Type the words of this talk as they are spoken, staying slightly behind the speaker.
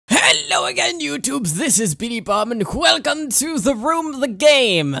Hello again, YouTubes, this is BeenieBomb, and welcome to the room of the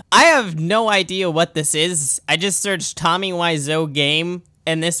game! I have no idea what this is. I just searched Tommy Wiseau game,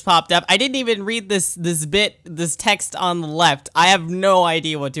 and this popped up. I didn't even read this text on the left. I have no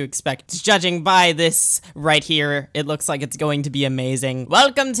idea what to expect. Judging by this right here, it looks like it's going to be amazing.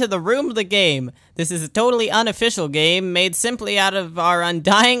 Welcome to the room of the game. This is a totally unofficial game made simply out of our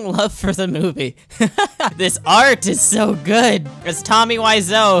undying love for the movie. This art is so good. It's Tommy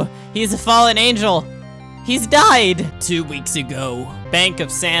Wiseau. He's a fallen angel. He's died 2 weeks ago. Bank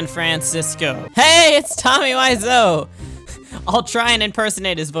of San Francisco. Hey, it's Tommy Wiseau. I'll try and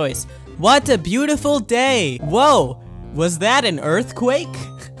impersonate his voice. What a beautiful day. Whoa, was that an earthquake?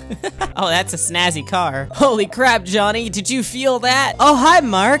 Oh, that's a snazzy car. Holy crap, Johnny, did you feel that? Oh, hi,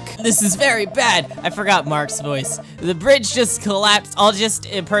 Mark. This is very bad. I forgot Mark's voice. The bridge just collapsed. I'll just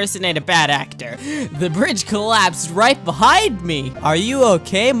impersonate a bad actor. The bridge collapsed right behind me. Are you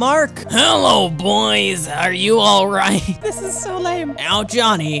okay, Mark? Hello, boys. Are you all right? This is so lame. Now,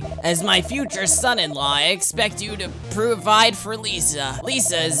 Johnny, as my future son-in-law, I expect you to provide for Lisa.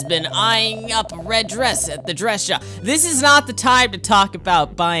 Lisa has been eyeing up a red dress at the dress shop. This is not the time to talk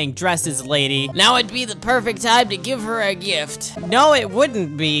about buying dresses, lady. Now would be the perfect time to give her a gift. No, it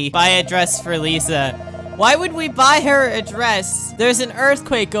wouldn't be. Buy a dress for Lisa. Why would we buy her a dress? There's an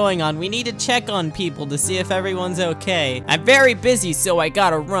earthquake going on. We need to check on people to see if everyone's okay. I'm very busy, so I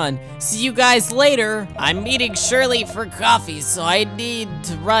gotta run. See you guys later. I'm meeting Shirley for coffee, so I need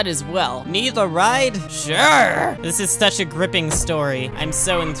to run as well. Need a ride? Sure. This is such a gripping story. I'm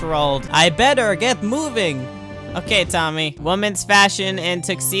so enthralled. I better get moving. Okay, Tommy. Women's fashion and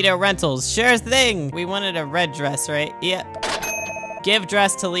tuxedo rentals. Sure thing. We wanted a red dress, right? Yep. Give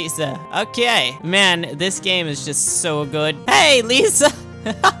dress to Lisa. Okay. Man, this game is just so good. Hey, Lisa!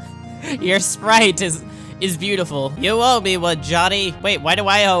 Your sprite is beautiful. You owe me one, Johnny. Wait, why do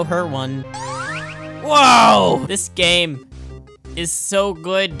I owe her one? Whoa! This game is so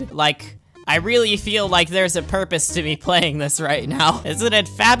good. Like, I really feel like there's a purpose to me playing this right now. Isn't it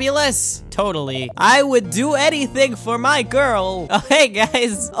fabulous? Totally. I would do anything for my girl. Oh, hey,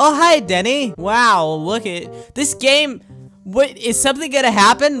 guys. Oh, hi, Denny. Wow, look at this game. What, is something gonna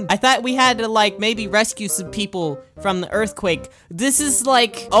happen? I thought we had to, like, maybe rescue some people from the earthquake. This is,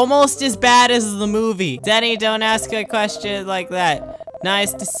 like, almost as bad as the movie. Denny, don't ask a question like that.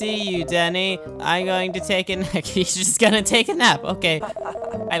 Nice to see you, Denny. I'm going to take a nap. He's just gonna take a nap. Okay.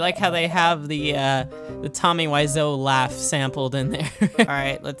 I like how they have the Tommy Wiseau laugh sampled in there. All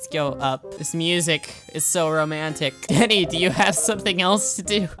right, let's go up. This music is so romantic. Denny, do you have something else to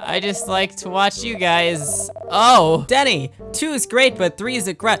do? I just like to watch you guys. Oh, Denny, 2 is great, but 3 is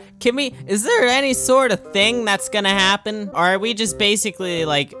a grunt. Is there any sort of thing that's gonna happen? Or are we just basically,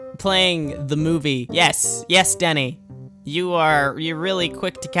 like, playing the movie? Yes, Denny. You're really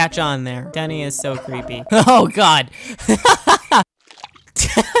quick to catch on there. Denny is so creepy. Oh, God.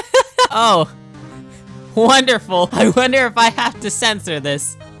 Oh, wonderful. I wonder if I have to censor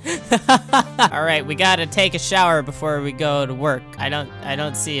this. All right, we gotta take a shower before we go to work. I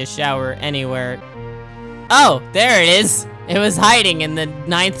don't see a shower anywhere. Oh, there it is. It was hiding in the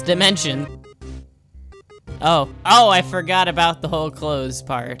 9th dimension. Oh, I forgot about the whole clothes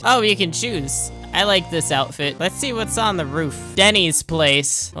part. Oh, you can choose. I like this outfit. Let's see what's on the roof. Denny's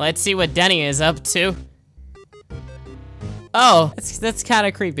place. Let's see what Denny is up to. Oh, that's kind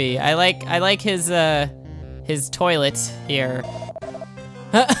of creepy. I like his toilet here.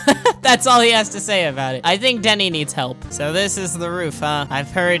 That's all he has to say about it. I think Denny needs help. So this is the roof, huh?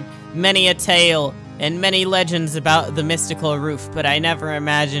 I've heard many a tale and many legends about the mystical roof, but I never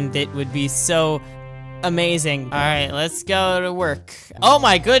imagined it would be so amazing. All right, let's go to work. Oh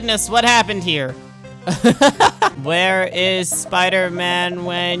my goodness, what happened here? Where is Spider-Man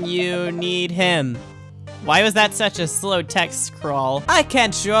when you need him? Why was that such a slow text scroll? I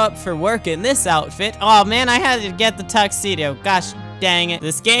can't show up for work in this outfit. Oh man, I had to get the tuxedo. Gosh dang it.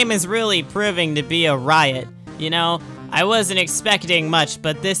 This game is really proving to be a riot. You know, I wasn't expecting much,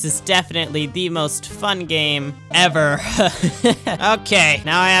 but this is definitely the most fun game ever. Okay,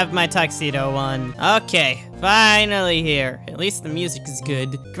 now I have my tuxedo on. Okay, finally here. At least the music is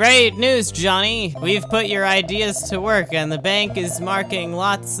good. Great news, Johnny. We've put your ideas to work and the bank is marking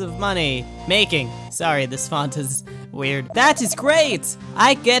lots of money. Sorry, this font is weird. That is great!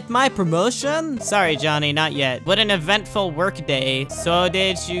 I get my promotion? Sorry, Johnny, not yet. What an eventful work day. So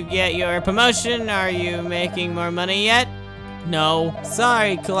did you get your promotion? Are you making more money yet? No.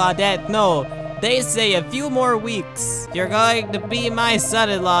 Sorry, Claudette, no. They say a few more weeks. You're going to be my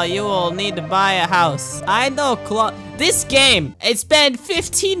son-in-law. You will need to buy a house. I know, This game, it's been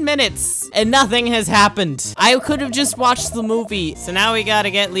 15 minutes and nothing has happened. I could have just watched the movie. So now we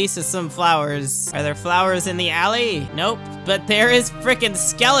gotta get Lisa some flowers. Are there flowers in the alley? Nope. But there is frickin'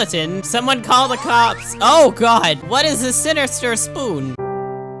 skeleton. Someone call the cops. Oh God, what is a sinister spoon?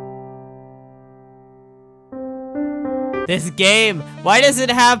 This game, why does it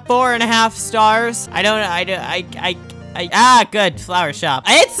have 4.5 stars? Good, flower shop.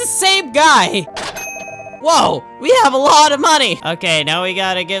 It's the same guy. Whoa, we have a lot of money. Okay, now we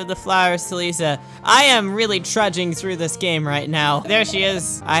gotta give the flowers to Lisa. I am really trudging through this game right now. There she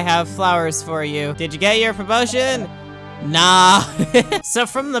is. I have flowers for you. Did you get your promotion? Nah. So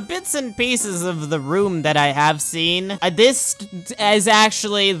from the bits and pieces of the room that I have seen, this is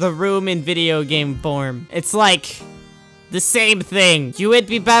actually the room in video game form. It's like the same thing. You would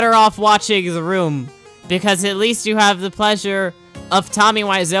be better off watching the room because at least you have the pleasure of Tommy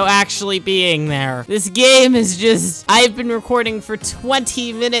Wiseau actually being there. This game is just, I've been recording for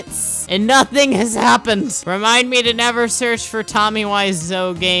 20 minutes and nothing has happened. Remind me to never search for Tommy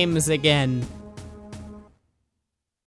Wiseau games again.